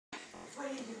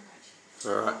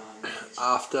Alright,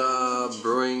 after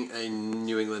brewing a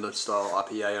New England style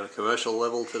IPA on a commercial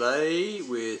level today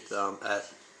with at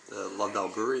the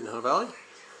Lovedale Brewery in the Hunter Valley,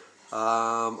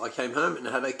 I came home and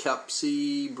had a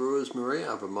Kaapse Brewers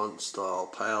Maria Vermont style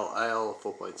pale ale,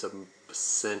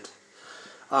 4.7%.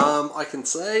 I can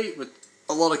say with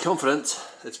a lot of confidence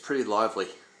it's pretty lively,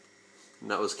 and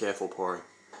that was careful pouring.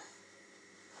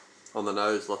 On the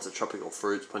nose, lots of tropical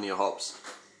fruits, plenty of hops,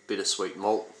 bittersweet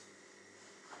malt.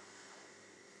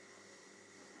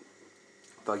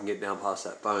 If I can get down past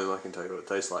that foam, I can tell you what it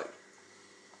tastes like.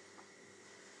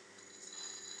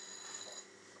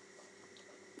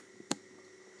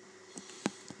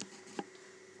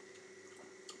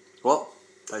 Well,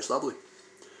 tastes lovely.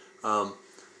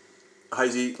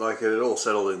 Hazy, like it all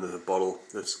settled in the bottle.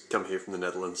 It's come here from the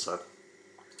Netherlands, so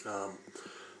I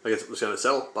guess it was going to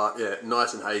settle. But yeah,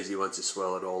 nice and hazy once you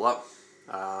swirl it all up.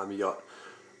 You got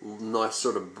nice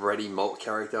sort of bready malt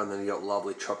character, and then you got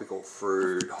lovely tropical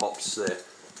fruit hops there.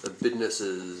 The bitterness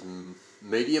is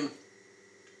medium.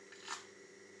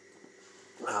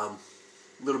 A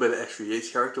little bit of extra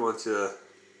yeast character once you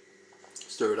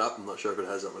stir it up. I'm not sure if it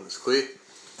has that when it's clear.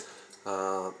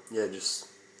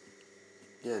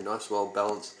 Yeah, nice, well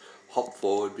balanced, hop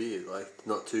forward beer. Like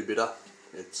not too bitter.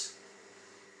 It's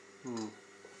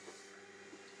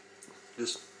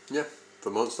just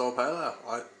Vermont style pale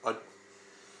ale.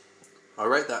 I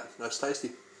rate that. That's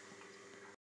tasty.